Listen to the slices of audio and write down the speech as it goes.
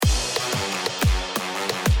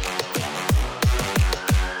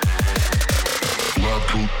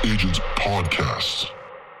Agents Podcast.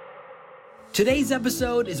 Today's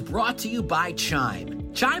episode is brought to you by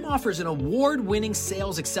Chime. Chime offers an award-winning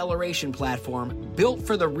sales acceleration platform built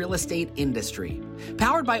for the real estate industry.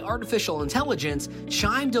 Powered by artificial intelligence,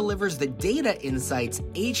 Chime delivers the data insights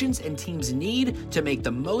agents and teams need to make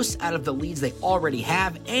the most out of the leads they already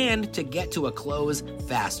have and to get to a close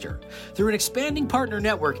faster. Through an expanding partner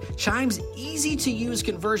network, Chime's easy-to-use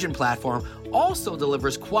conversion platform also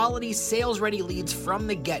delivers quality sales-ready leads from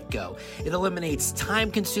the get-go. It eliminates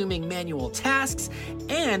time-consuming manual tasks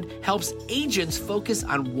and helps agents focus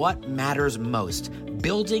on what matters most,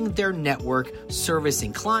 building their network,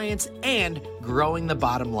 servicing clients, and growing the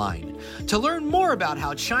bottom line. To learn more about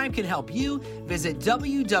how Chime can help you, visit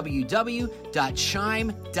www.chime.me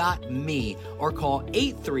or call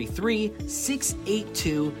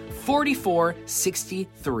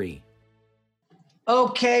 833-682-4463.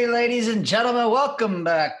 Okay, ladies and gentlemen, welcome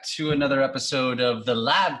back to another episode of the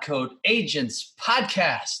Lab Coat Agents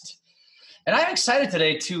Podcast. And I'm excited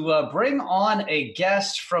today to bring on a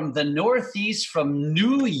guest from the Northeast, from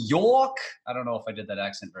New York. I don't know if I did that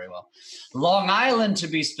accent very well. Long Island, to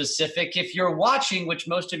be specific. If you're watching, which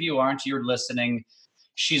most of you aren't, you're listening.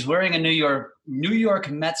 She's wearing a New York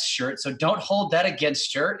Mets shirt, so don't hold that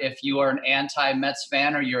against her if you are an anti-Mets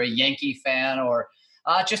fan or you're a Yankee fan or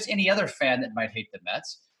just any other fan that might hate the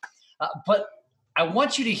Mets. But I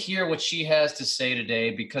want you to hear what she has to say today,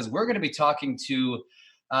 because we're going to be talking to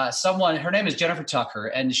someone. Her name is Jennifer Tucker,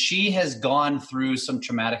 and she has gone through some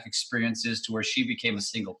traumatic experiences to where she became a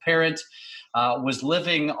single parent, was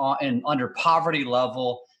living under poverty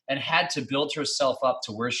level, and had to build herself up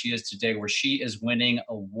to where she is today, where she is winning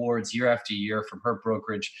awards year after year from her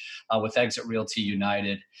brokerage with Exit Realty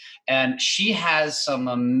United. And she has some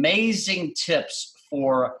amazing tips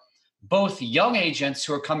for both young agents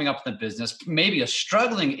who are coming up in the business, maybe a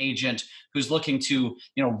struggling agent who's looking to,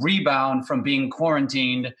 rebound from being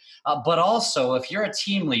quarantined. But also, if you're a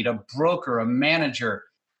team lead, a broker, a manager,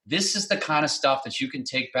 this is the kind of stuff that you can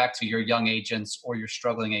take back to your young agents or your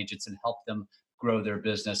struggling agents and help them grow their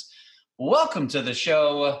business. Welcome to the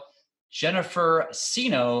show, Jennifer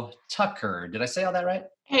Sino Tucker. Did I say all that right?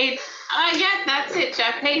 Hey, yeah, that's it,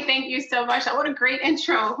 Jeff. Hey, thank you so much. What a great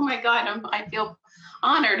intro. Oh my God, I feel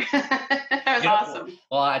honored. That was awesome.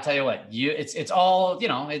 Well, I tell you what, it's all,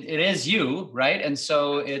 it is you, right? And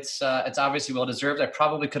so it's obviously well deserved. I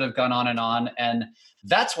probably could have gone on, and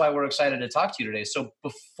that's why we're excited to talk to you today. So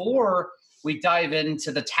before we dive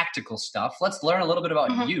into the tactical stuff, let's learn a little bit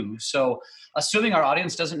about you. So assuming our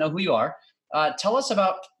audience doesn't know who you are, tell us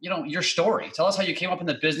about, your story. Tell us how you came up in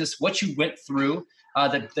the business, what you went through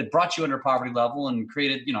that brought you under poverty level and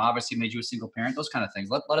created, obviously made you a single parent, those kind of things.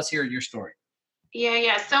 Let us hear your story.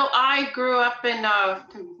 Yeah. So I grew up in a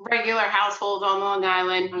regular household on Long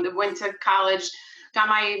Island, went to college, got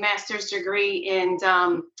my master's degree in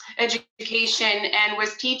education, and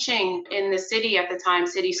was teaching in the city at the time,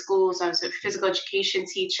 city schools. I was a physical education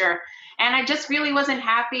teacher, and I just really wasn't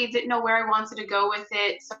happy, didn't know where I wanted to go with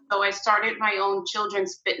it. So I started my own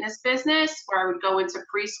children's fitness business where I would go into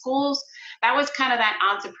preschools. That was kind of that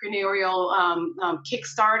entrepreneurial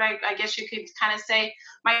kickstart, I guess you could kind of say.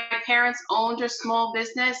 My parents owned a small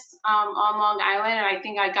business on Long Island, and I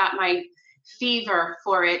think I got my fever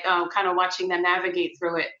for it, kind of watching them navigate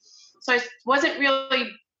through it. So I wasn't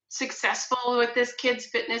really successful with this kids'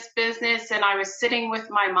 fitness business, and I was sitting with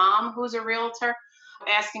my mom, who's a realtor,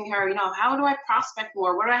 asking her, how do I prospect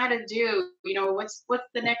more? What do I have to do? What's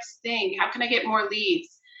the next thing? How can I get more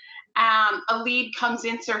leads? A lead comes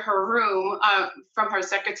into her room from her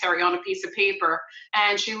secretary on a piece of paper,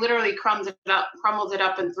 and she literally crumbled it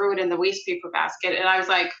up and threw it in the waste paper basket. And I was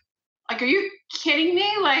like, are you kidding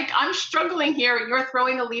me? Like, I'm struggling here. You're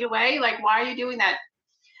throwing a lead away. Like, why are you doing that?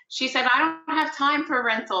 She said, I don't have time for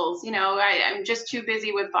rentals. I'm just too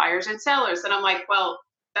busy with buyers and sellers. And I'm like, well,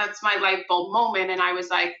 that's my light bulb moment. And I was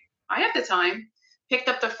like, I have the time. Picked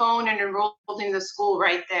up the phone and enrolled in the school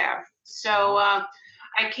right there. So I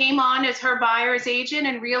came on as her buyer's agent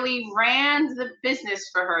and really ran the business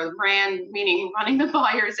for her. Meaning running the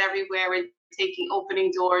buyers everywhere and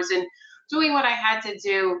opening doors and doing what I had to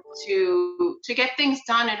do to get things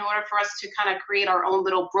done in order for us to kind of create our own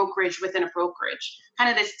little brokerage within a brokerage. Kind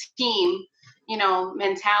of this team,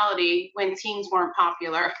 mentality when teams weren't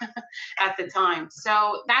popular at the time.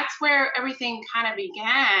 So that's where everything kind of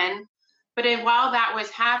began. But while that was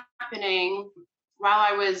happening, while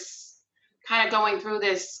I was kind of going through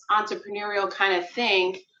this entrepreneurial kind of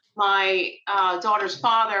thing, my daughter's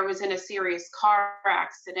father was in a serious car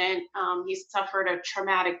accident. He suffered a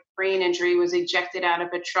traumatic brain injury, was ejected out of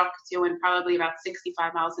a truck doing probably about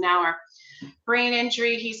 65 miles an hour. Brain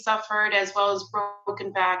injury he suffered, as well as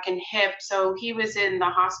broken back and hip. So he was in the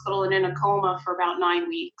hospital and in a coma for about 9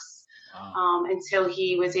 weeks. Wow. Until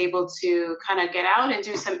he was able to kind of get out and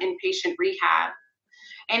do some inpatient rehab.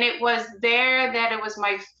 And it was there that it was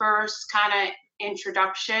my first kind of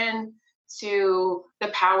introduction to the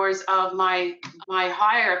powers of my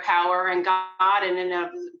higher power and God in and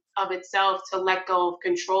of itself, to let go of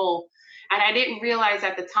control. And I didn't realize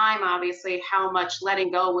at the time, obviously, how much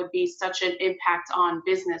letting go would be such an impact on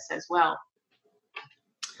business as well.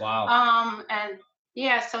 Wow. And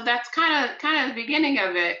yeah, so that's kind of the beginning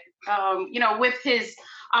of it. With his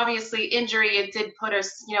obviously injury, it did put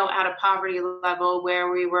us, at a poverty level where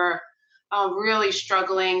we were really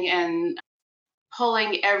struggling and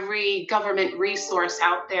pulling every government resource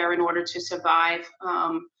out there in order to survive,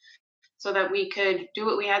 so that we could do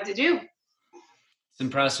what we had to do. It's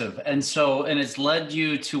impressive. And it's led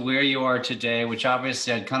you to where you are today, which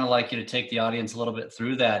obviously I'd kind of like you to take the audience a little bit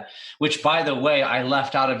through that, which, by the way, I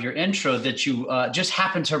left out of your intro that you just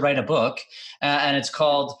happened to write a book, and it's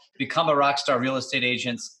called Become a Rockstar Real Estate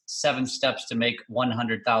Agent, 7 Steps to Make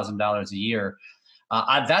 $100,000 a Year.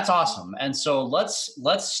 That's awesome. And so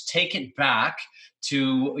let's take it back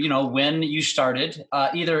to, when you started,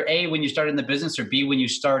 either A, when you started in the business, or B, when you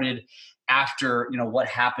started after, what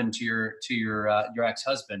happened to your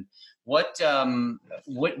ex-husband. Where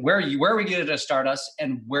were you going to start us,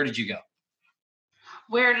 and where did you go?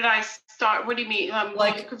 Where did I start? What do you mean?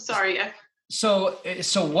 I'm sorry. So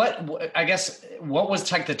what, I guess, what was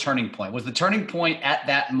like the turning point? Was the turning point at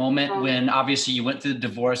that moment when obviously you went through the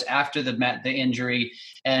divorce after the injury,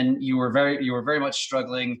 and you were very much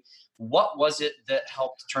struggling? What was it that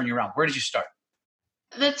helped turn you around? Where did you start?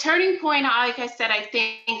 The turning point, like I said, I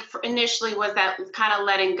think initially was that kind of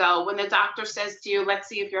letting go. When the doctor says to you, let's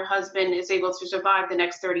see if your husband is able to survive the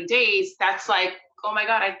next 30 days, that's like, oh my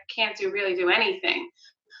God, I can't really do anything.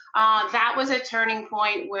 That was a turning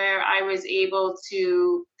point where I was able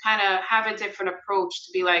to kind of have a different approach,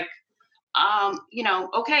 to be like,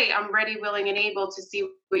 okay, I'm ready, willing, and able to see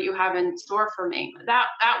what you have in store for me. That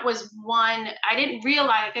was one. I didn't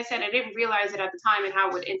realize, like I said, I didn't realize it at the time and how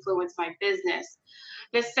it would influence my business.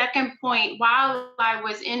 The second point, while I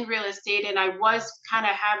was in real estate and I was kind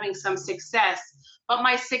of having some success, but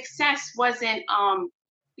my success wasn't,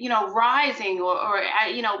 rising or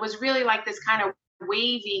was really like this kind of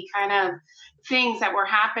wavy kind of things that were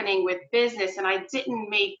happening with business. And I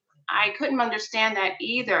couldn't understand that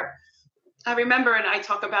either. I remember, and I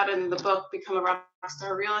talk about it in the book, Become a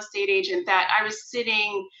Rockstar Real Estate Agent, that I was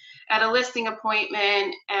sitting at a listing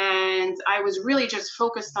appointment and I was really just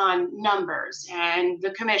focused on numbers and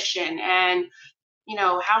the commission and,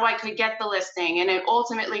 how I could get the listing, and then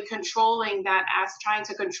ultimately controlling that, as trying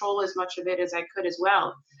to control as much of it as I could as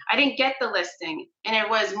well. I didn't get the listing, and it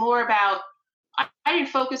was more about, I didn't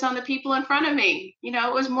focus on the people in front of me.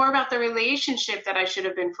 It was more about the relationship that I should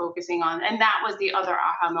have been focusing on. And that was the other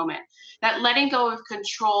aha moment, that letting go of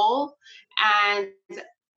control and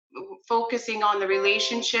focusing on the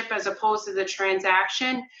relationship as opposed to the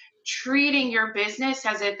transaction, treating your business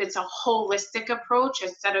as if it's a holistic approach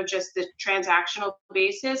instead of just the transactional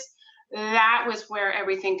basis. That was where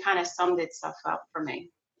everything kind of summed itself up for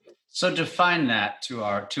me. So define that to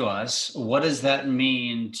us. What does that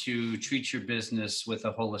mean to treat your business with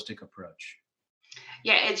a holistic approach?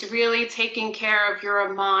 Yeah, it's really taking care of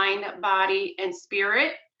your mind, body, and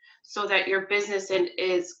spirit so that your business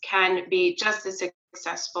can be just as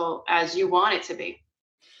successful as you want it to be.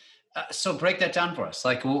 So break that down for us.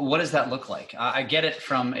 Like, what does that look like? I get it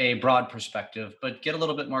from a broad perspective, but get a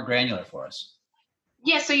little bit more granular for us.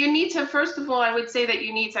 Yeah, so you need to, first of all, I would say that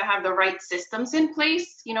you need to have the right systems in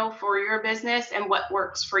place, for your business and what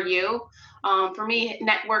works for you. For me,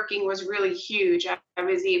 networking was really huge. I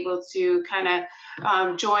was able to kind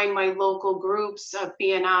of join my local groups of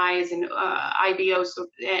BNIs and IBOs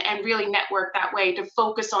and really network that way to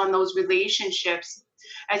focus on those relationships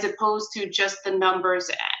as opposed to just the numbers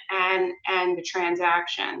and the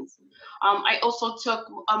transactions. I also took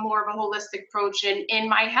a more of a holistic approach in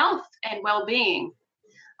my health and well-being.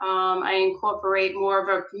 I incorporate more of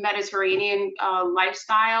a Mediterranean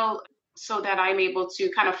lifestyle so that I'm able to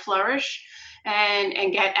kind of flourish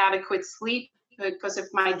and get adequate sleep, because if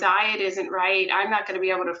my diet isn't right, I'm not going to be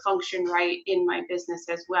able to function right in my business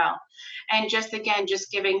as well. And just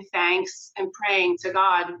giving thanks and praying to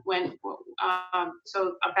God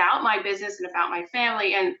so about my business and about my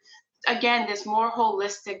family, and again, this more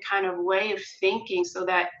holistic kind of way of thinking so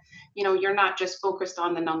that, you're not just focused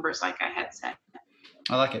on the numbers, like I had said.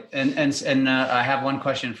 I like it. And I have one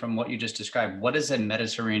question from what you just described. What is a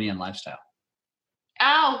Mediterranean lifestyle?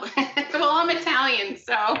 Oh, well, I'm Italian,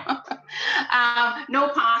 so no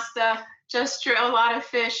pasta, just a lot of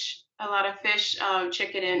fish,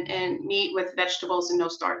 chicken and meat with vegetables and no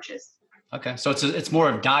starches. Okay, so it's more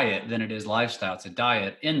of diet than it is lifestyle. It's a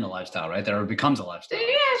diet in the lifestyle, right? That becomes a lifestyle.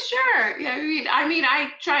 Yeah, sure. Yeah,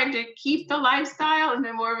 I tried to keep the lifestyle and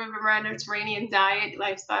then more of a Mediterranean diet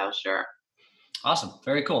lifestyle. Sure. Awesome.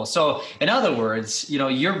 Very cool. So in other words,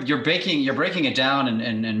 you're breaking it down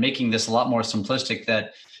and making this a lot more simplistic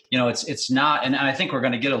that, it's not, and I think we're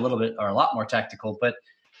going to get a lot more tactical, but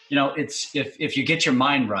it's, if you get your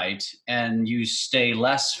mind right and you stay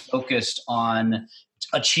less focused on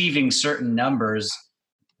achieving certain numbers,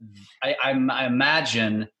 I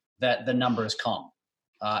imagine that the numbers come.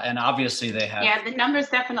 And obviously they have. Yeah, the numbers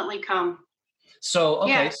definitely come. So,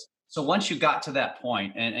 okay. Yeah. So once you got to that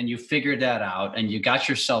point and you figured that out and you got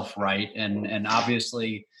yourself right and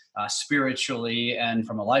obviously spiritually and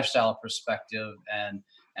from a lifestyle perspective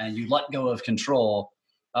and you let go of control,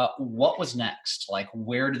 what was next? Like,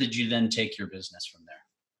 where did you then take your business from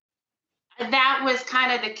there? That was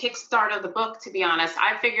kind of the kickstart of the book, to be honest.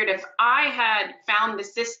 I figured if I had found the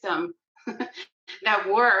system that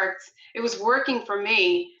worked, it was working for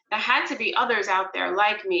me. There had to be others out there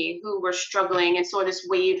like me who were struggling and saw this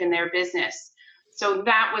wave in their business. So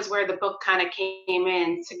that was where the book kind of came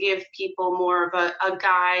in, to give people more of a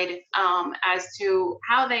guide as to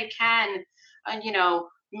how they can,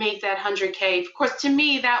 make that 100K. Of course, to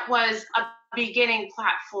me, that was a beginning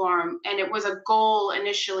platform, and it was a goal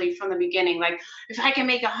initially from the beginning. Like, if I can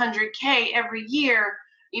make 100K every year,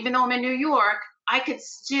 even though I'm in New York, I could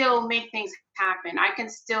still make things happen. I can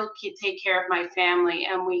still take care of my family,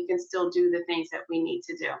 and we can still do the things that we need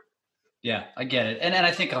to do. Yeah, I get it. And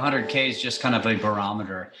I think 100K is just kind of a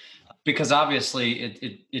barometer, because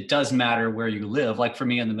obviously it does matter where you live. Like for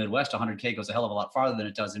me in the Midwest, 100K goes a hell of a lot farther than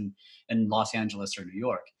it does in Los Angeles or New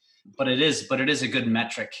York. But it is a good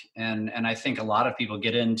metric. And I think a lot of people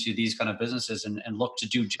get into these kind of businesses and look to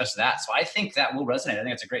do just that. So I think that will resonate. I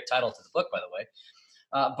think it's a great title to the book, by the way.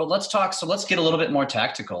 But let's get a little bit more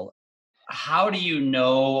tactical. How do you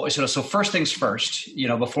know? So first things first,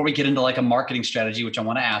 before we get into like a marketing strategy, which I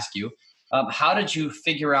want to ask you, how did you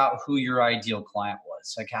figure out who your ideal client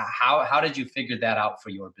was? Like how did you figure that out for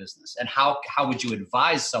your business? And how would you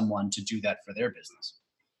advise someone to do that for their business?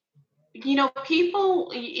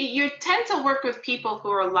 People, you tend to work with people who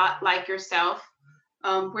are a lot like yourself,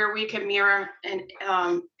 where we can mirror and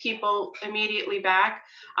people immediately back.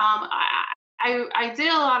 I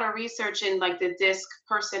did a lot of research in like the DISC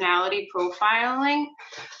personality profiling,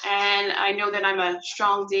 and I know that I'm a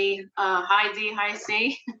strong D, high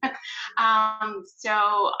C. So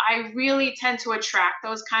I really tend to attract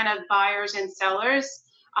those kind of buyers and sellers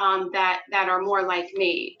that are more like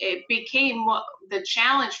me. It became the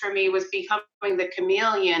challenge for me was becoming the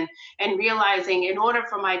chameleon and realizing in order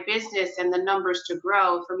for my business and the numbers to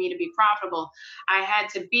grow, for me to be profitable, I had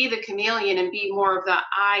to be the chameleon and be more of the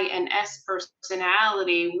I and S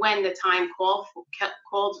personality when the time called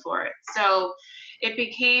for it. So it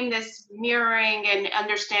became this mirroring and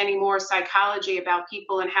understanding more psychology about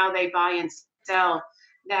people and how they buy and sell.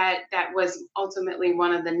 That was ultimately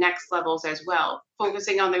one of the next levels as well,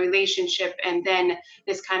 focusing on the relationship and then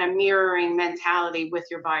this kind of mirroring mentality with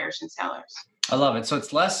your buyers and sellers. I love it. So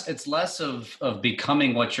it's less of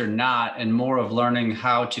becoming what you're not and more of learning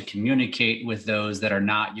how to communicate with those that are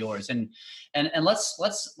not yours. And let's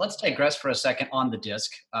digress for a second on the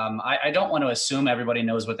DISC. I don't want to assume everybody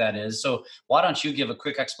knows what that is. So why don't you give a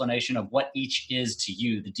quick explanation of what each is to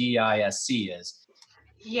you, the DISC is?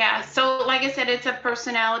 Yeah, so like I said, it's a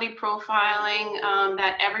personality profiling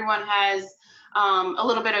that everyone has a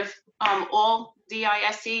little bit of all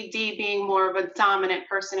DISC, D being more of a dominant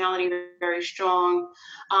personality, very strong.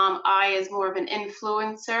 I is more of an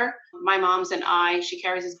influencer. My mom's an I. She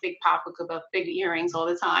carries this big pocketbook, big earrings all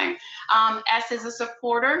the time. S is a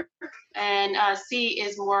supporter, and C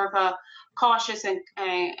is more of a cautious and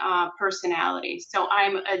personality. So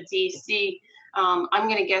I'm a DC. I'm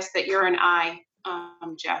going to guess that you're an I.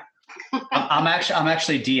 Jeff. I'm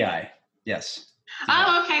actually DI. Yes. DI.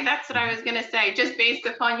 Oh, okay. That's what I was going to say. Just based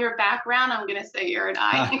upon your background, I'm going to say you're an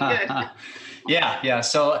I. Good. Yeah.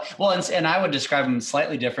 So, well, and I would describe them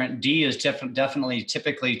slightly different. D is definitely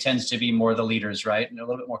typically tends to be more the leaders, right? And a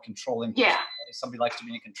little bit more controlling. Yeah. Somebody likes to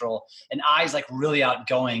be in control. And I is like really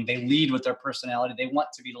outgoing. They lead with their personality. They want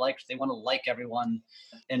to be liked. They want to like everyone.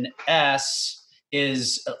 And S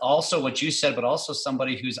is also what you said, but also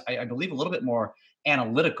somebody who's, I believe, a little bit more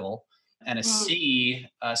analytical. And a C,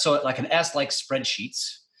 so like an S like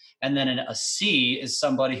spreadsheets. And then a C is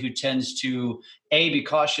somebody who tends to be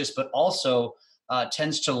cautious, but also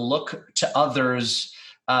tends to look to others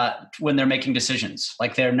when they're making decisions.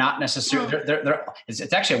 Like they're not necessarily,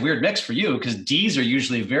 it's actually a weird mix for you, because D's are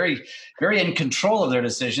usually very, very in control of their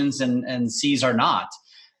decisions, and C's are not.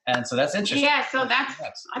 And so that's interesting. Yeah, so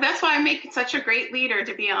that's why I make such a great leader,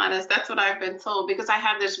 to be honest. That's what I've been told, because I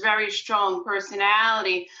have this very strong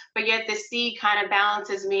personality, but yet the C kind of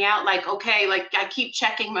balances me out. Like, okay, like I keep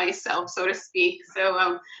checking myself, so to speak.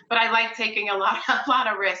 So, but I like taking a lot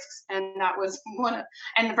of risks, and that was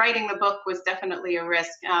and writing the book was definitely a risk.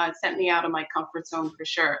 It sent me out of my comfort zone for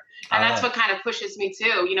sure. And that's what kind of pushes me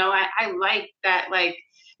too. You know, I like that, like,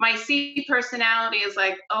 my C personality is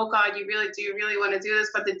like, oh God, do you really want to do this?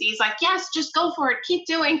 But the D's like, yes, just go for it. Keep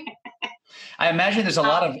doing it. I imagine there's a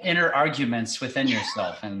lot of inner arguments within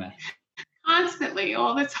yourself. Constantly,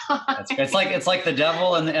 all the time. It's like the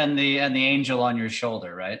devil and the angel on your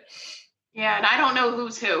shoulder, right? Yeah, and I don't know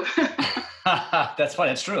who's who. That's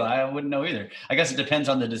funny. It's true. I wouldn't know either. I guess it depends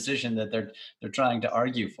on the decision that they're trying to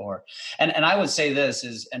argue for. And I would say this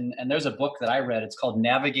is, and there's a book that I read. It's called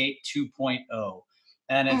Navigate 2.0.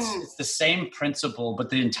 And it's the same principle, but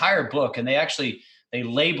the entire book, and they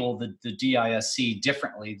label the DISC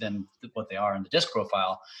differently than what they are in the DISC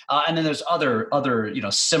profile. And then there's other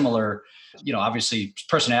similar, obviously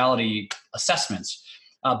personality assessments.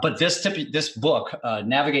 But this book,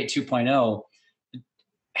 Navigate 2.0,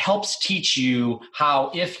 helps teach you how,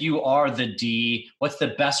 if you are the D, what's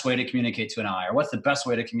the best way to communicate to an I, or what's the best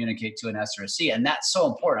way to communicate to an S or a C. And that's so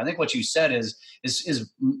important. I think what you said is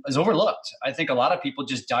overlooked. I think a lot of people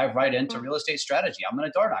just dive right into real estate strategy. I'm going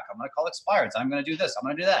to door knock. I'm going to call expireds. I'm going to do this. I'm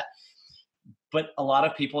going to do that. But a lot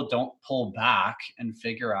of people don't pull back and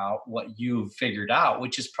figure out what you've figured out,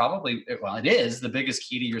 which is probably, well, it is the biggest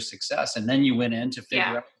key to your success. And then you went in to figure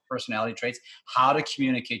out personality traits, how to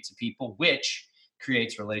communicate to people, which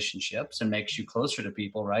creates relationships and makes you closer to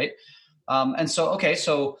people, right? And so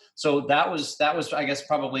that was I guess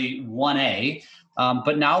probably 1A.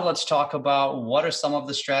 But now let's talk about what are some of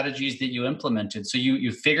the strategies that you implemented. So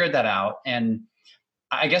you figured that out, and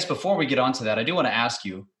I guess before we get onto that, I do want to ask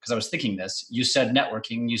you, because I was thinking this. You said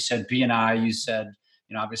networking, you said BNI, you said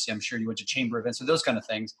obviously I'm sure you went to chamber events, so those kind of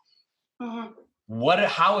things. Mm-hmm.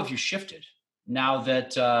 How have you shifted now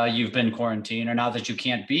that you've been quarantined, or now that you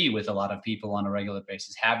can't be with a lot of people on a regular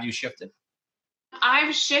basis? Have you shifted?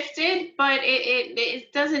 I've shifted, but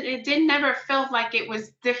it didn't never feel like it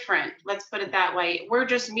was different. Let's put it that way. We're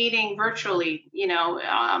just meeting virtually.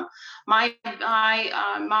 My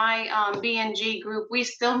BNG group, we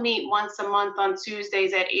still meet once a month on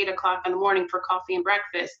Tuesdays at 8:00 in the morning for coffee and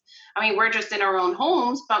breakfast. I mean, we're just in our own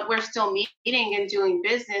homes, but we're still meeting and doing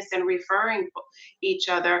business and referring each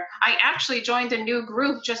other. I actually joined a new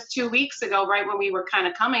group just 2 weeks ago, right when we were kind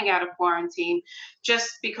of coming out of quarantine, just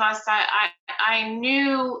because I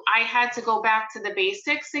knew I had to go back to the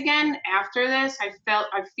basics again after this. I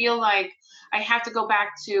feel like I have to go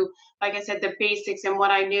back to, like I said, the basics and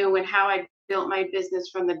what I knew and how I built my business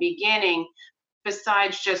from the beginning,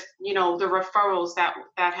 besides just, the referrals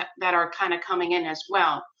that are kind of coming in as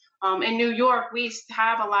well. In New York, we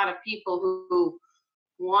have a lot of people who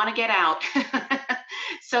want to get out.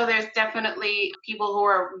 So there's definitely people who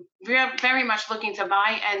are very much looking to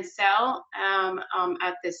buy and sell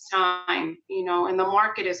at this time, and the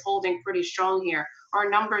market is holding pretty strong here. Our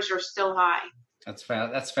numbers are still high.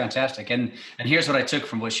 That's fantastic. And here's what I took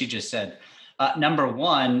from what she just said. Number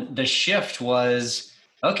one, the shift was,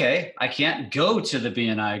 okay, I can't go to the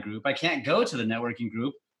BNI group. I can't go to the networking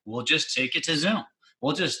group. We'll just take it to Zoom.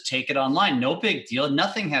 We'll just take it online. No big deal.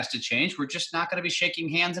 Nothing has to change. We're just not going to be shaking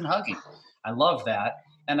hands and hugging. I love that.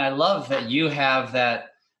 And I love that you have that,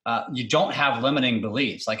 you don't have limiting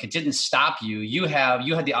beliefs. Like, it didn't stop you. You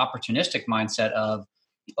had the opportunistic mindset of,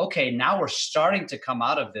 okay, now we're starting to come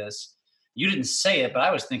out of this. You didn't say it, but I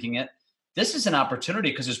was thinking it. This is an opportunity,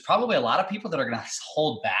 because there's probably a lot of people that are going to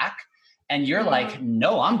hold back. And you're like,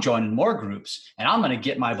 no, I'm joining more groups and I'm going to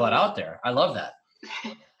get my butt out there. I love that.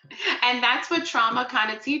 And that's what trauma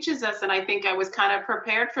kind of teaches us. And I think I was kind of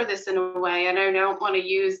prepared for this in a way. And I don't want to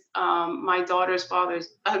use my daughter's father's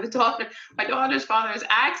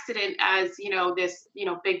accident as, this,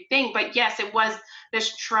 big thing. But yes, it was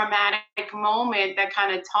this traumatic moment that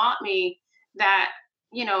kind of taught me that,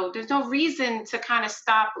 there's no reason to kind of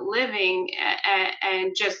stop living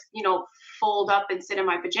and just, fold up and sit in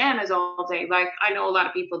my pajamas all day. Like I know a lot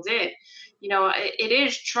of people did. It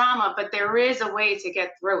is trauma, but there is a way to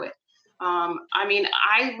get through it.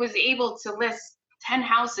 I was able to list 10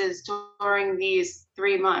 houses during these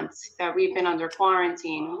 3 months that we've been under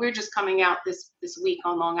quarantine. We're just coming out this week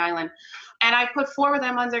on Long Island. And I put 4 of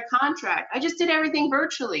them under contract. I just did everything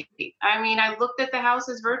virtually. I mean, I looked at the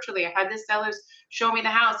houses virtually. I had the sellers show me the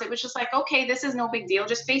house. It was just like, okay, this is no big deal,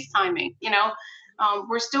 just FaceTiming,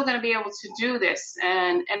 we're still going to be able to do this.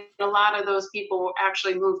 And a lot of those people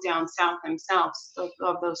actually moved down south themselves,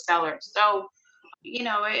 of those sellers. So,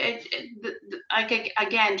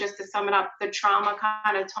 again, just to sum it up, the trauma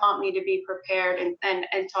kind of taught me to be prepared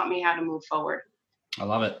and taught me how to move forward. I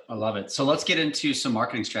love it. I love it. So let's get into some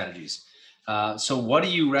marketing strategies. So what do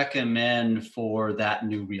you recommend for that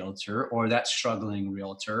new realtor or that struggling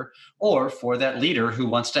realtor or for that leader who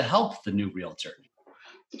wants to help the new realtor?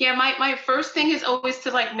 Yeah, my first thing is always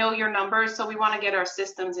to know your numbers. So we want to get our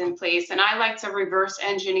systems in place. And I like to reverse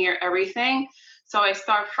engineer everything. So I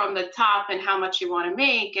start from the top and how much you want to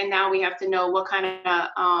make. And now we have to know what kind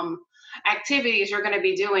of activities you're going to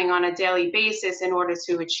be doing on a daily basis in order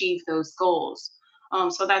to achieve those goals.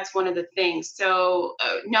 So that's one of the things. So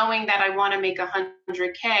knowing that I want to make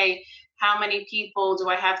 100K, how many people do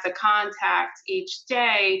I have to contact each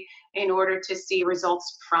day in order to see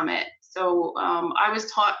results from it? So I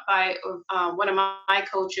was taught by one of my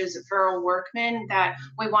coaches, Farrell Workman, that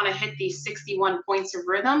we want to hit these 61 points of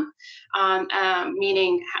rhythm,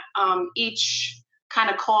 meaning each kind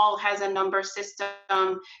of call has a number system,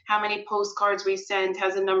 how many postcards we send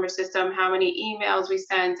has a number system, how many emails we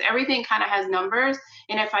send, everything kind of has numbers.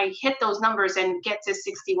 And if I hit those numbers and get to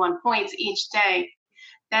 61 points each day,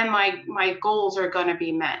 then my goals are going to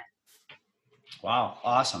be met. Wow.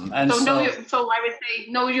 Awesome. And so I would say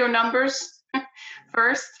know your numbers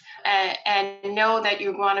first, and know that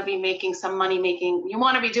you want to be making some you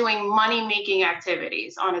want to be doing money-making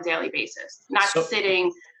activities on a daily basis, not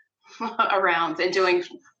sitting around and doing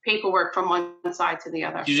paperwork from one side to the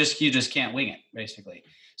other. You just can't wing it, basically.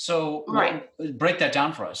 So right. Break that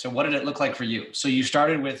down for us. So what did it look like for you? So you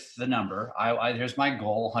started with the number. Here's my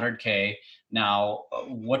goal, 100K. Now,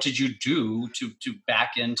 what did you do to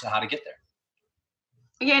back into how to get there?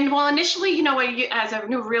 Again, well, initially, as a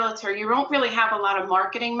new realtor, you don't really have a lot of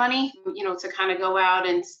marketing money, to kind of go out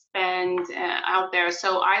and spend out there.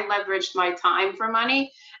 So I leveraged my time for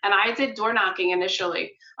money, and I did door knocking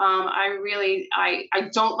initially. I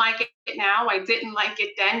don't like it now. I didn't like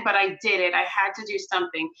it then, but I did it. I had to do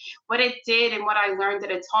something. What it did and what I learned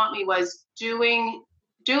that it taught me was doing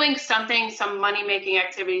something, some money-making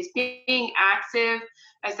activities, being active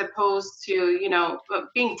as opposed to,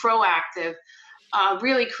 being proactive.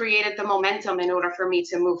 Really created the momentum in order for me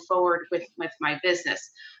to move forward with my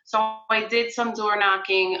business. So I did some door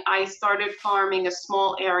knocking. I started farming a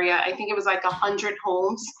small area. I think it was like 100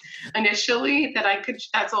 homes initially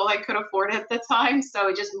that's all I could afford at the time. So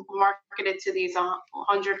I just marketed to these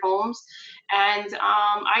 100 homes. And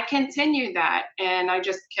I continued that. And I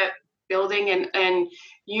just kept building and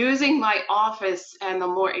using my office and the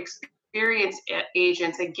more experienced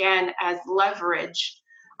agents, again, as leverage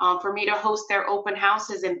for me to host their open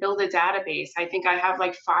houses and build a database. I think I have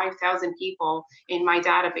like 5,000 people in my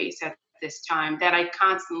database at this time that I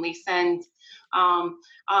constantly send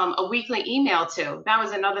a weekly email to. That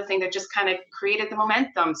was another thing that just kind of created the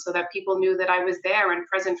momentum so that people knew that I was there and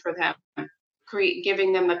present for them,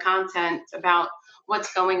 giving them the content about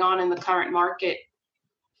what's going on in the current market.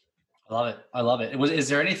 I love it. Is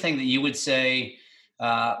there anything that you would say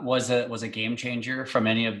was a game changer from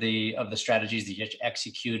any of the strategies that you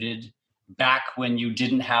executed back when you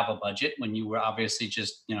didn't have a budget, when you were obviously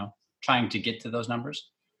just trying to get to those numbers?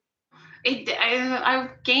 A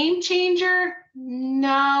game changer?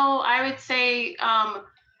 No, I would say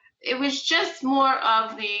it was just more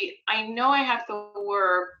of I know I have to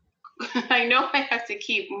work. I know I have to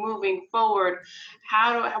keep moving forward.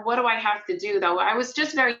 What do I have to do though? I was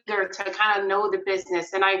just very eager to kind of know the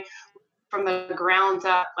business, and from the ground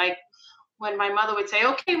up, like when my mother would say,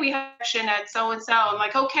 okay, we have action at so-and-so, I'm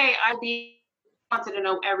like, okay, wanted to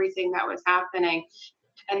know everything that was happening.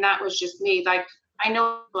 And that was just me. Like, I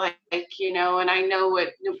know, and I know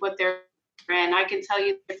what they're, and I can tell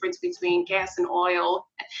you the difference between gas and oil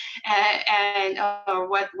and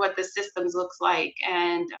what the systems looks like.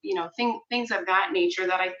 And, things of that nature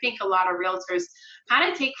that I think a lot of realtors kind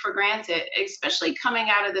of take for granted, especially coming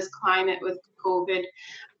out of this climate with COVID.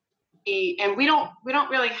 And we don't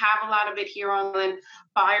really have a lot of it here on the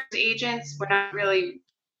buyers agents. We're not really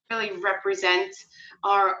represent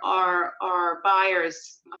our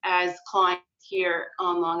buyers as clients here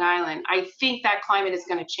on Long Island. I think that climate is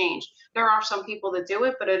going to change. There are some people that do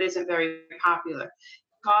it, but it isn't very popular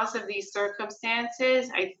because of these circumstances.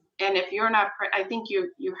 And if you're not, I think you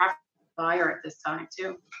have to buyer at this time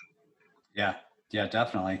too. Yeah. Yeah,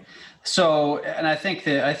 definitely. So, and I think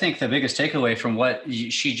the biggest takeaway from what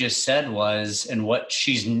she just said was, and what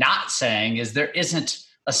she's not saying is, there isn't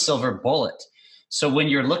a silver bullet. So when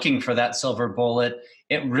you're looking for that silver bullet,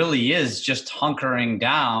 it really is just hunkering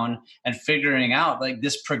down and figuring out like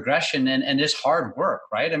this progression and this hard work,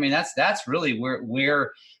 right? I mean, that's really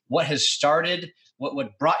where what has started,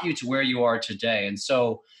 what brought you to where you are today. And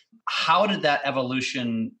so how did that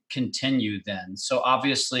evolution continue then? So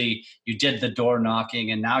obviously you did the door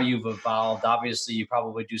knocking and now you've evolved. Obviously you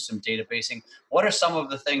probably do some databasing. What are some of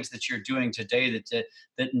the things that you're doing today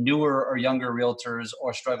that newer or younger realtors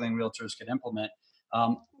or struggling realtors can implement?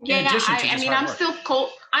 I'm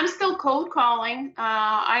still cold calling.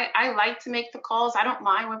 I like to make the calls. I don't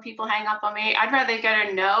mind when people hang up on me. I'd rather get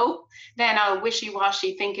a no than a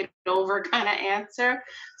wishy-washy, think it over kind of answer.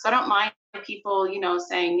 So I don't mind people,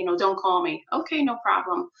 saying, don't call me. Okay, no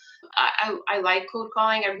problem. I like cold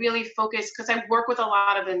calling. I really focus because I work with a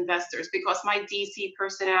lot of investors because my DC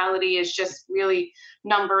personality is just really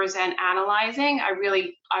numbers and analyzing. I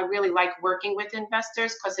really like working with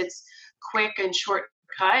investors because it's quick and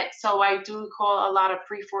shortcut. So I do call a lot of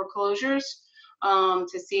pre-foreclosures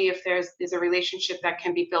to see if there's a relationship that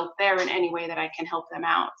can be built there in any way that I can help them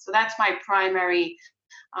out. So that's my primary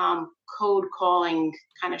code calling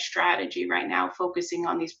kind of strategy right now, focusing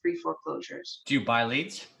on these pre-foreclosures. Do you buy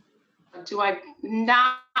leads? Do I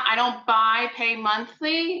not? I don't buy, pay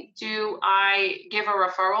monthly. Do I give a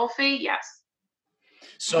referral fee? Yes.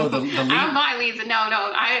 So the lead... I don't buy leads. No.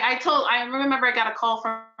 I remember I got a call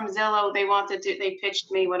from Zillow. They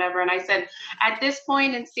pitched me whatever. And I said, at this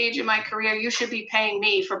point in stage of my career, you should be paying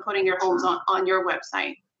me for putting your homes on your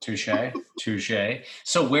website. Touche.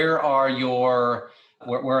 So where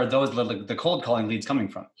are those the cold calling leads coming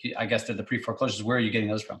from? I guess they're the pre-foreclosures. Where are you getting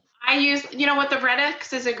those from? I use, the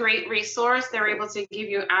RedX is a great resource. They're able to give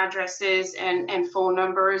you addresses and phone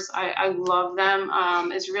numbers. I love them.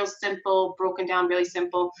 It's real simple, broken down, really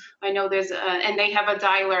simple. I know and they have a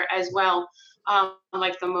dialer as well,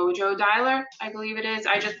 like the Mojo dialer, I believe it is.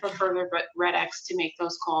 I just prefer the RedX to make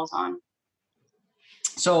those calls on.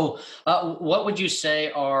 So what would you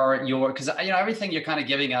say are because everything you're kind of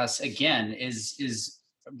giving us again is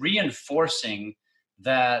reinforcing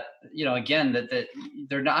that, again, that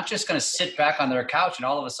they're not just going to sit back on their couch and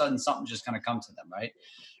all of a sudden something's just going to come to them, right?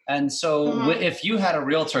 And so if you had a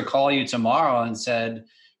realtor call you tomorrow and said,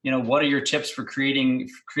 what are your tips for creating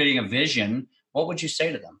a vision, what would you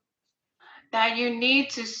say to them? That you need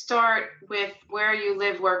to start with where you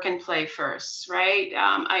live, work, and play first, right?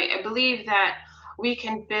 I believe that we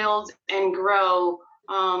can build and grow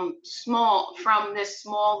from this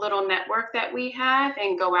small little network that we have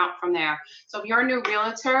and go out from there. So if you're a new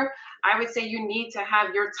realtor, I would say you need to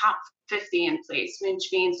have your top 50 in place, which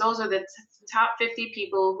means those are the top 50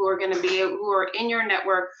 people who are in your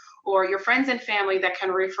network or your friends and family that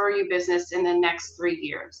can refer you business in the next 3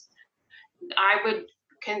 years. I would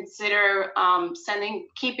consider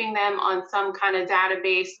keeping them on some kind of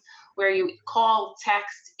database where you call,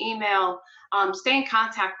 text, email, stay in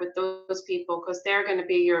contact with those people because they're going to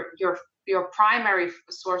be your primary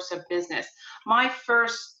source of business. My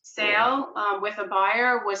first sale with a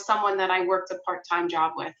buyer was someone that I worked a part-time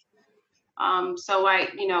job with. So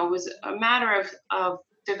it was a matter of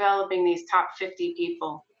developing these top 50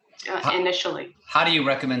 people initially. How do you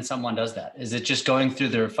recommend someone does that? Is it just going through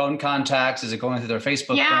their phone contacts? Is it going through their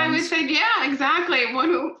Facebook friends? I would say, exactly.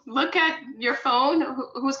 Look at your phone.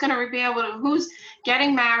 Who's going to be able to, who's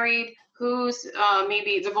getting married, who's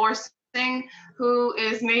maybe divorcing, who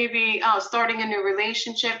is maybe starting a new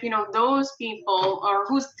relationship, those people, or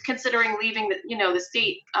who's considering leaving the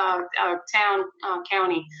state, town,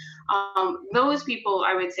 county. Those people,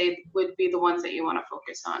 I would say, would be the ones that you want to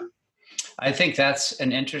focus on. I think that's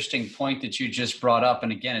an interesting point that you just brought up.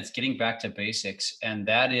 And again, it's getting back to basics. And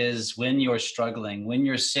that is when you're struggling, when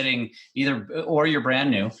you're sitting or you're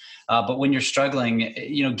brand new, but when you're struggling,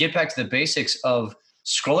 get back to the basics of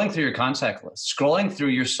scrolling through your contact list, scrolling through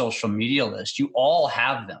your social media list. You all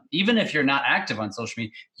have them. Even if you're not active on social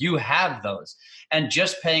media, you have those. And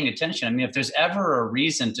just paying attention. I mean, if there's ever a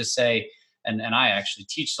reason to say, and I actually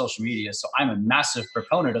teach social media, so I'm a massive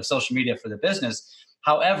proponent of social media for the business.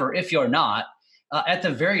 However, if you're not, at the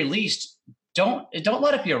very least, don't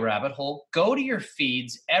let it be a rabbit hole. Go to your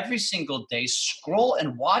feeds every single day, scroll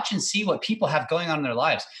and watch and see what people have going on in their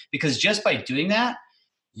lives. Because just by doing that,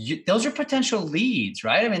 those are potential leads,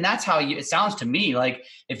 right? I mean, that's how it sounds to me. Like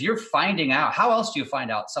if you're finding out, how else do you find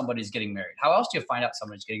out somebody's getting married? How else do you find out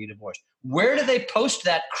somebody's getting a divorce? Where do they post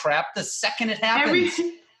that crap the second it happens?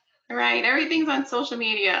 Right. Everything's on social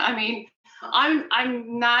media. I mean,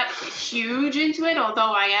 I'm not huge into it,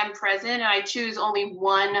 although I am present and I choose only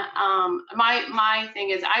one. My thing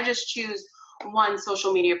is I just choose one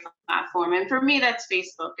social media platform. And for me, that's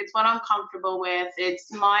Facebook. It's what I'm comfortable with.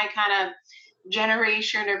 It's my kind of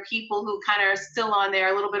generation or people who kind of are still on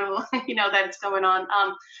there, a little bit of, that's going on.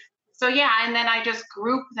 So yeah, and then I just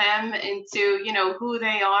group them into, who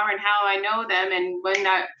they are and how I know them. And when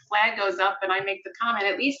that flag goes up and I make the comment,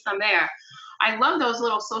 at least I'm there. I love those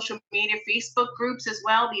little social media Facebook groups as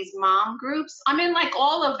well, these mom groups. I'm in like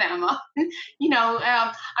all of them.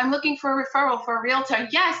 I'm looking for a referral for a realtor.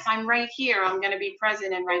 Yes, I'm right here. I'm going to be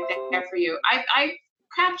present and right there for you. I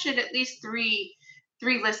captured at least three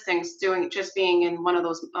listings being in one of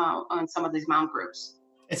those on some of these mom groups.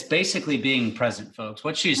 It's basically being present, folks.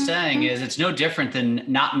 What she's saying is it's no different than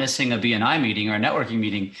not missing a BNI meeting or a networking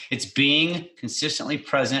meeting. It's being consistently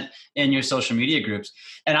present in your social media groups.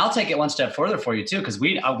 And I'll take it one step further for you too, because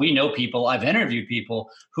we know people, I've interviewed people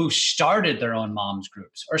who started their own moms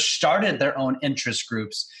groups or started their own interest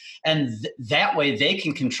groups. And that way they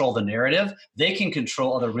can control the narrative. They can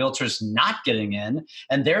control other realtors not getting in.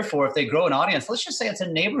 And therefore, if they grow an audience, let's just say it's a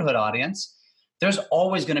neighborhood audience, there's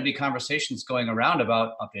always going to be conversations going around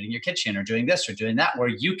about updating your kitchen or doing this or doing that, where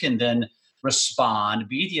you can then respond,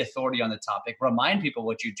 be the authority on the topic, remind people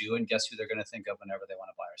what you do, and guess who they're going to think of whenever they want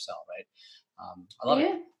to buy or sell, right? I love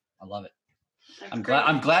it. I love it. I'm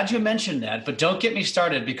glad you mentioned that, but don't get me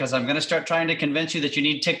started because I'm going to start trying to convince you that you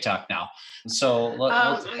need TikTok now. So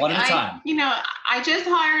let's one at a time. I just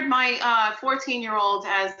hired my 14-year-old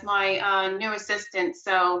as my new assistant.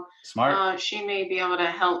 So smart. She may be able to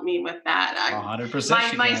help me with that.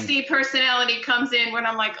 100%. My C personality comes in when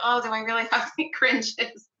I'm like, oh, do I really have any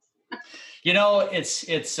cringes?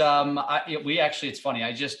 It's funny.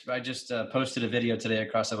 I just posted a video today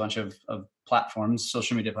across a bunch of platforms,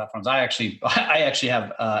 social media platforms. I actually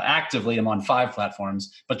have actively am on 5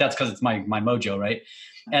 platforms, but that's because it's my mojo, right?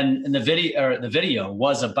 And the video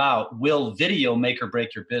was about, will video make or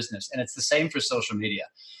break your business? And it's the same for social media.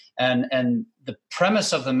 And the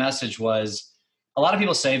premise of the message was, a lot of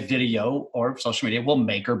people say video or social media will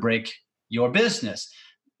make or break your business.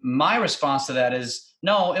 My response to that is,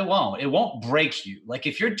 no, it won't. It won't break you. Like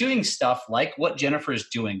if you're doing stuff like what Jennifer is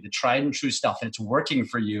doing, the tried and true stuff, and it's working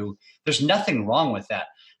for you, there's nothing wrong with that.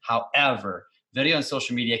 However, video and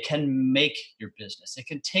social media can make your business. It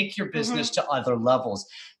can take your business to other levels.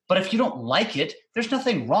 But if you don't like it, there's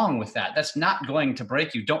nothing wrong with that. That's not going to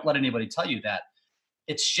break you. Don't let anybody tell you that.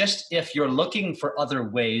 It's just if you're looking for other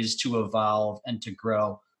ways to evolve and to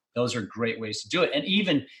grow, those are great ways to do it. And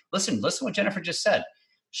even listen what Jennifer just said.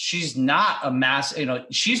 She's not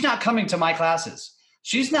she's not coming to my classes.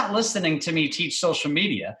 She's not listening to me teach social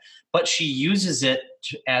media, but she uses it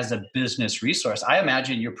as a business resource. I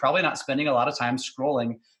imagine you're probably not spending a lot of time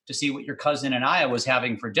scrolling to see what your cousin in Iowa was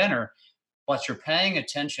having for dinner, but you're paying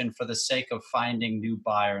attention for the sake of finding new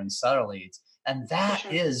buyer and seller leads. And that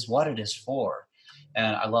is what it is for.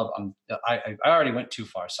 And I love, I already went too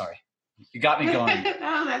far. Sorry. You got me going.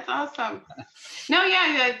 Oh, that's awesome. No,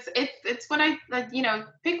 yeah, it's what I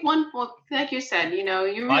pick one. Well, like you said, you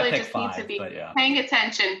really just need to be paying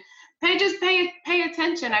attention. Pay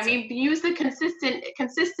attention. I mean, use the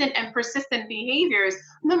consistent and persistent behaviors,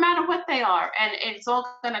 no matter what they are, and it's all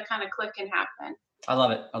going to kind of click and happen. I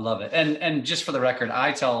love it. And just for the record,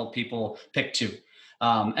 I tell people pick 2.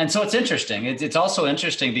 And so it's interesting. It's also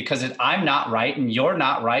interesting because I'm not right and you're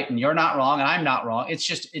not right and you're not wrong and I'm not wrong. It's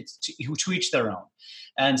to each their own.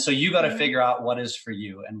 And so you got to figure out what is for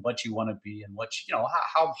you and what you want to be and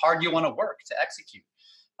how hard you want to work to execute.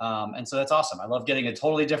 And so that's awesome. I love getting a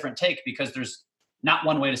totally different take because there's not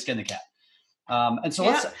one way to skin the cat. And so go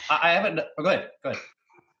ahead.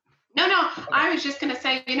 No. Okay. I was just going to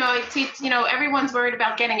say, everyone's worried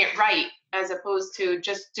about getting it right as opposed to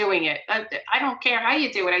just doing it. I don't care how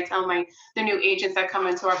you do it. I tell the new agents that come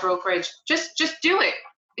into our brokerage, just do it.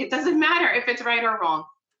 It doesn't matter if it's right or wrong.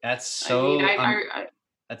 That's so,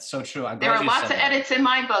 that's so true. There are lots of edits in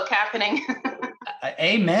my book happening.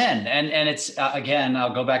 Amen. And it's, again,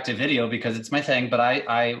 I'll go back to video because it's my thing, but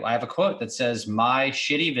I have a quote that says, my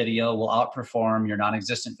shitty video will outperform your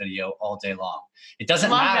non-existent video all day long. It doesn't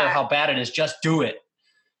matter how bad it is, just do it.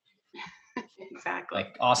 Exactly.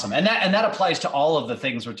 Like, awesome. And that applies to all of the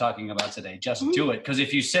things we're talking about today. Just do it. Because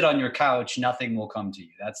if you sit on your couch, nothing will come to you.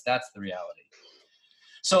 That's the reality.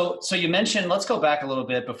 So you mentioned, let's go back a little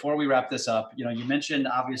bit before we wrap this up. You mentioned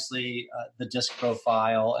obviously the DISC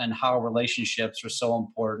profile and how relationships are so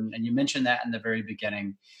important. And you mentioned that in the very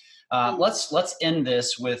beginning. Let's end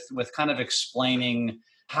this with kind of explaining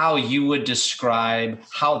how you would describe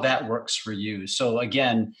how that works for you. So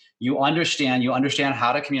again, you understand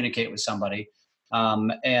how to communicate with somebody.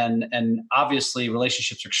 And obviously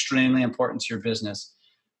relationships are extremely important to your business.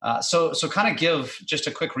 So kind of give just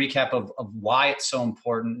a quick recap of why it's so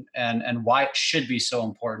important and why it should be so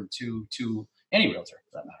important to any realtor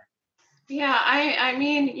for that matter. Yeah, I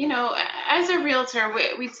mean, as a realtor,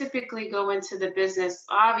 we typically go into the business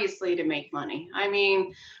obviously to make money. I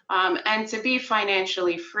mean, and to be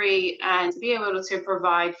financially free and to be able to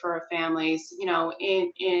provide for our families,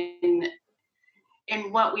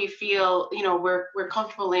 in what we feel, we're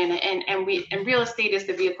comfortable in, and real estate is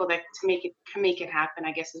the vehicle that can make it happen,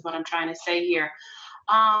 I guess is what I'm trying to say here.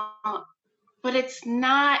 But it's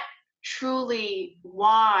not truly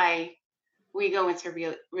why we go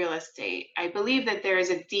into real estate. I believe that there is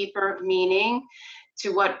a deeper meaning to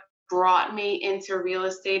what brought me into real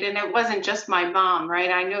estate. And it wasn't just my mom,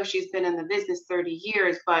 right? I know she's been in the business 30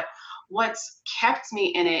 years, but what's kept me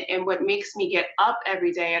in it and what makes me get up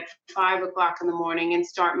every day at 5 o'clock in the morning and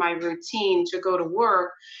start my routine to go to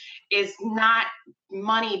work is not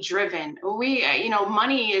money driven.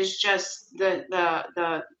 Money is just the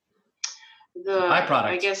byproduct,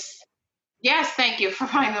 I guess. Yes, thank you for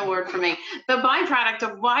finding the word for me. The byproduct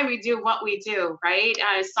of why we do what we do, right?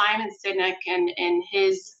 Simon Sinek and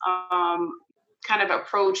his kind of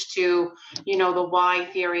approach to, the why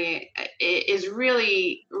theory is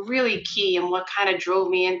really, really key, and what kind of drove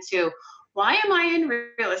me into, why am I in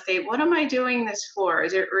real estate? What am I doing this for?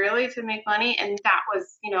 Is it really to make money? And that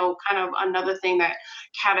was, kind of another thing that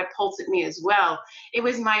catapulted me as well. It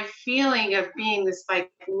was my feeling of being this like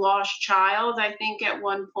lost child, I think, at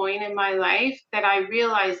one point in my life, that I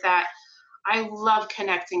realized that I love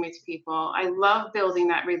connecting with people. I love building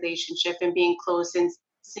that relationship and being close and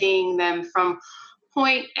seeing them from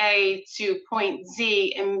point A to point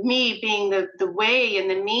Z, and me being the way and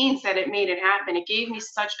the means that it made it happen. It gave me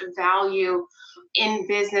such a value in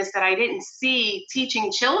business that I didn't see teaching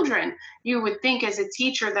children. You would think as a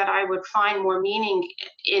teacher that I would find more meaning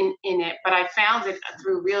in it, but I found it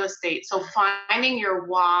through real estate. So finding your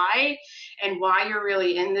why and why you're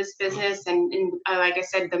really in this business, and like I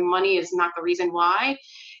said, the money is not the reason why,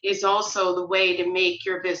 is also the way to make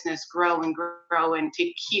your business grow and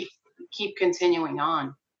to keep continuing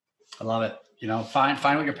on. I love it.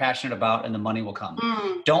 Find what you're passionate about and the money will come.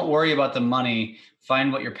 Don't worry about the money.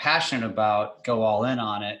 Find what you're passionate about, go all in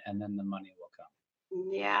on it, and then the money will come.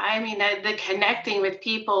 Yeah, I mean, the connecting with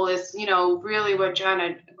people is, really what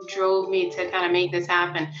drove me to kind of make this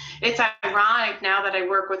happen. It's ironic now that I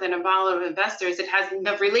work with an environment of investors,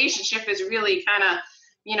 the relationship is really kind of,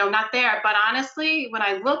 not there. But honestly, when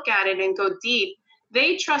I look at it and go deep,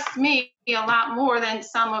 they trust me a lot more than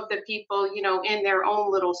some of the people, in their own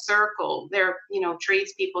little circle. They're,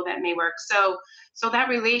 tradespeople that may work. So that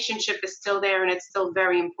relationship is still there, and it's still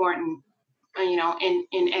very important, in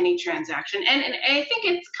any transaction. And I think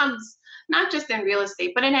it comes not just in real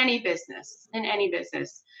estate, but in any business. I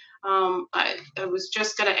was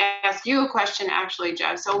just going to ask you a question, actually,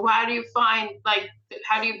 Jeff. So how do you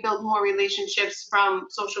build more relationships from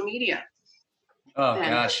social media? Oh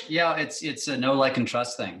gosh. Yeah. It's a know, like, and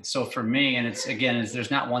trust thing. So for me, and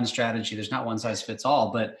there's not one strategy, there's not one size fits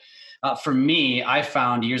all, but for me, I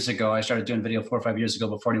found years ago, I started doing video 4 or 5 years ago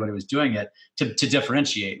before anybody was doing it to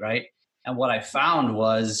differentiate. Right. And what I found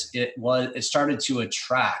was it started to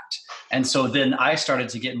attract. And so then I started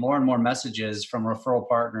to get more and more messages from referral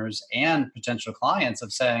partners and potential clients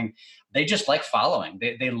of saying, they just like following.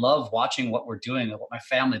 They love watching what we're doing, what my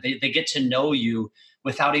family, they get to know you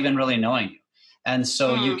without even really knowing you. And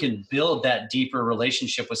so you can build that deeper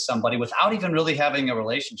relationship with somebody without even really having a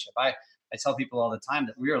relationship. I tell people all the time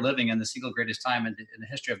that we are living in the single greatest time in the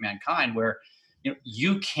history of mankind, where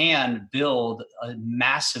you can build a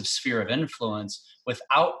massive sphere of influence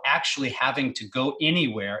without actually having to go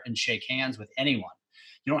anywhere and shake hands with anyone.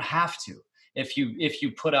 You don't have to if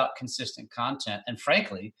you put out consistent content. And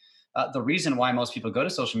frankly, the reason why most people go to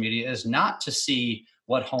social media is not to see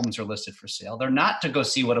what homes are listed for sale. They're not to go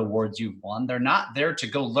see what awards you've won. They're not there to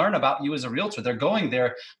go learn about you as a realtor. They're going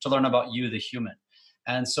there to learn about you, the human.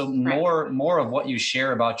 And so more of what you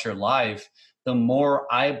share about your life, the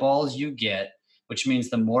more eyeballs you get, which means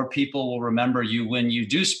the more people will remember you when you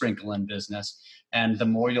do sprinkle in business, and the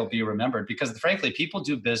more you'll be remembered. Because frankly, people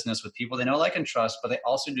do business with people they know, like, and trust, but they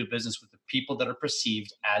also do business with the people that are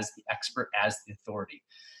perceived as the expert, as the authority.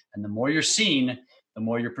 And the more you're seen, the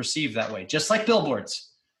more you're perceived that way. Just like billboards.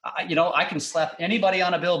 I can slap anybody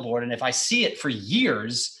on a billboard, and if I see it for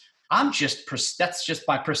years, that's just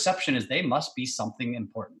my perception is they must be something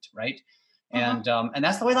important, right? And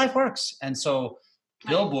that's the way life works. And so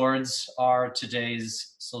billboards are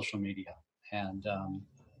today's social media, and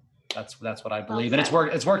that's what I believe, and it's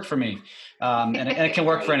worked for me, and it can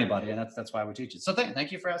work for anybody, and that's why we teach it. So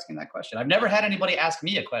thank you for asking that question. I've never had anybody ask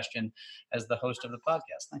me a question as the host of the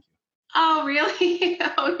podcast. Thank you. Oh, really?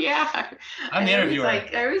 Oh, yeah. I'm the interviewer.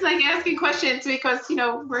 I always like asking questions because,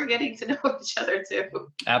 we're getting to know each other too.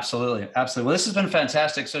 Absolutely. Well, this has been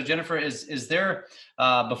fantastic. So Jennifer, is there,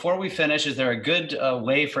 before we finish, is there a good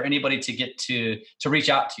way for anybody to get to reach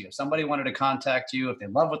out to you? If somebody wanted to contact you, if they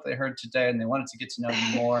love what they heard today and they wanted to get to know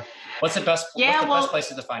you more, what's the best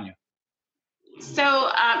places to find you? So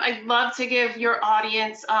I'd love to give your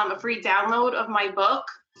audience a free download of my book.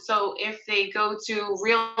 So if they go to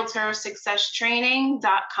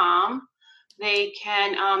realtorsuccesstraining.com, they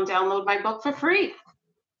can download my book for free.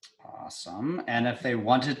 Awesome. And if they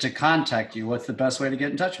wanted to contact you, what's the best way to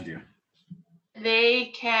get in touch with you? They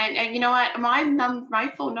can, and you know what,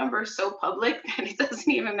 my phone number is so public that it doesn't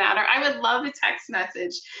even matter. I would love a text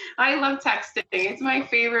message. I love texting. It's my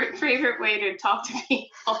favorite way to talk to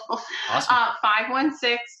people. Awesome.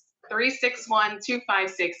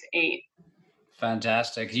 516-361-2568.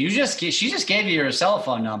 Fantastic. She just gave you your cell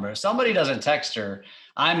phone number. If somebody doesn't text her,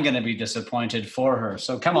 I'm going to be disappointed for her.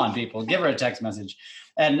 So come on, people, give her a text message.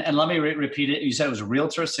 And let me repeat it. You said it was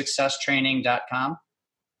realtorsuccesstraining.com?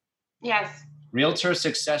 Yes.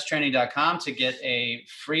 realtorsuccesstraining.com to get a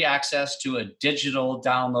free access to a digital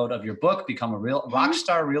download of your book, Become a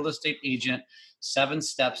Rockstar Real Estate Agent, 7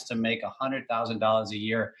 Steps to Make $100,000 a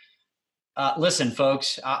Year. Listen,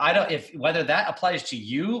 folks, whether that applies to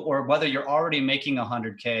you or whether you're already making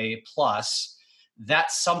 $100K plus,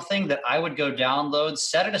 that's something that I would go download,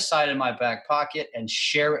 set it aside in my back pocket, and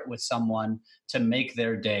share it with someone to make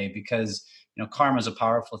their day, because karma is a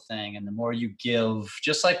powerful thing. And the more you give,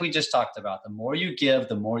 just like we just talked about, the more you give,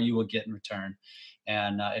 the more you will get in return.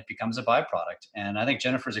 And it becomes a byproduct. And I think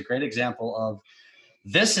Jennifer's a great example of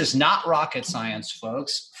this is not rocket science,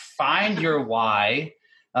 folks. Find your why.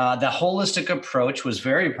 The holistic approach was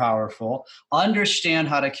very powerful. Understand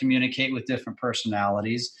how to communicate with different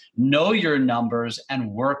personalities, know your numbers,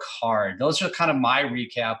 and work hard. Those are kind of my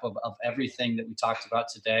recap of everything that we talked about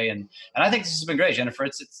today. And I think this has been great, Jennifer.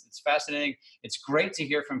 It's fascinating. It's great to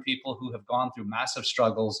hear from people who have gone through massive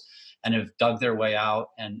struggles and have dug their way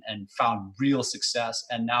out and found real success.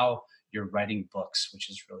 And now you're writing books, which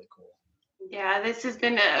is really cool. Yeah, this has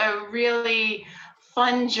been a really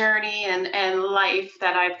fun journey and life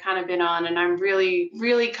that I've kind of been on, and I'm really,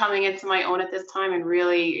 really coming into my own at this time and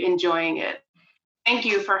really enjoying it. Thank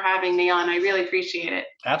you for having me on. I really appreciate it.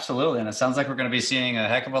 Absolutely. And it sounds like we're going to be seeing a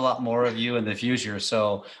heck of a lot more of you in the future.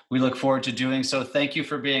 So we look forward to doing so. Thank you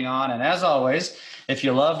for being on. And as always, if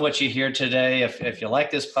you love what you hear today, if you like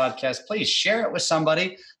this podcast, please share it with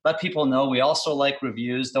somebody. Let people know. We also like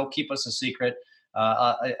reviews. Don't keep us a secret.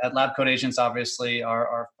 At Lab Coat Agents, obviously,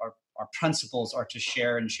 our principles are to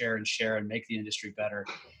share and share and share and make the industry better.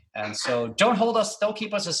 And so don't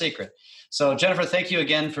keep us a secret. So Jennifer, thank you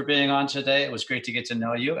again for being on today. It was great to get to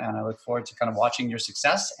know you, and I look forward to kind of watching your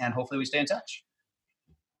success, and hopefully we stay in touch.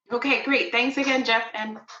 Okay, great. Thanks again, Jeff.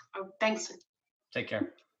 And thanks. Take care.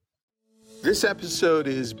 This episode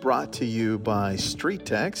is brought to you by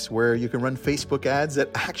StreetText, where you can run Facebook ads that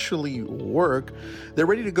actually work. They're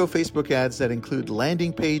ready-to-go Facebook ads that include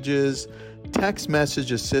landing pages, text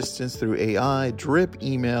message assistance through AI, drip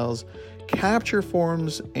emails, capture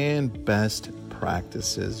forms, and best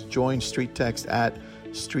practices. Join StreetText at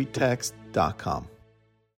streettext.com.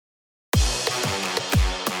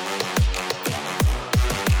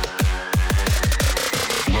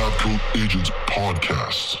 Lab Coat Agents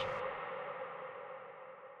Podcast.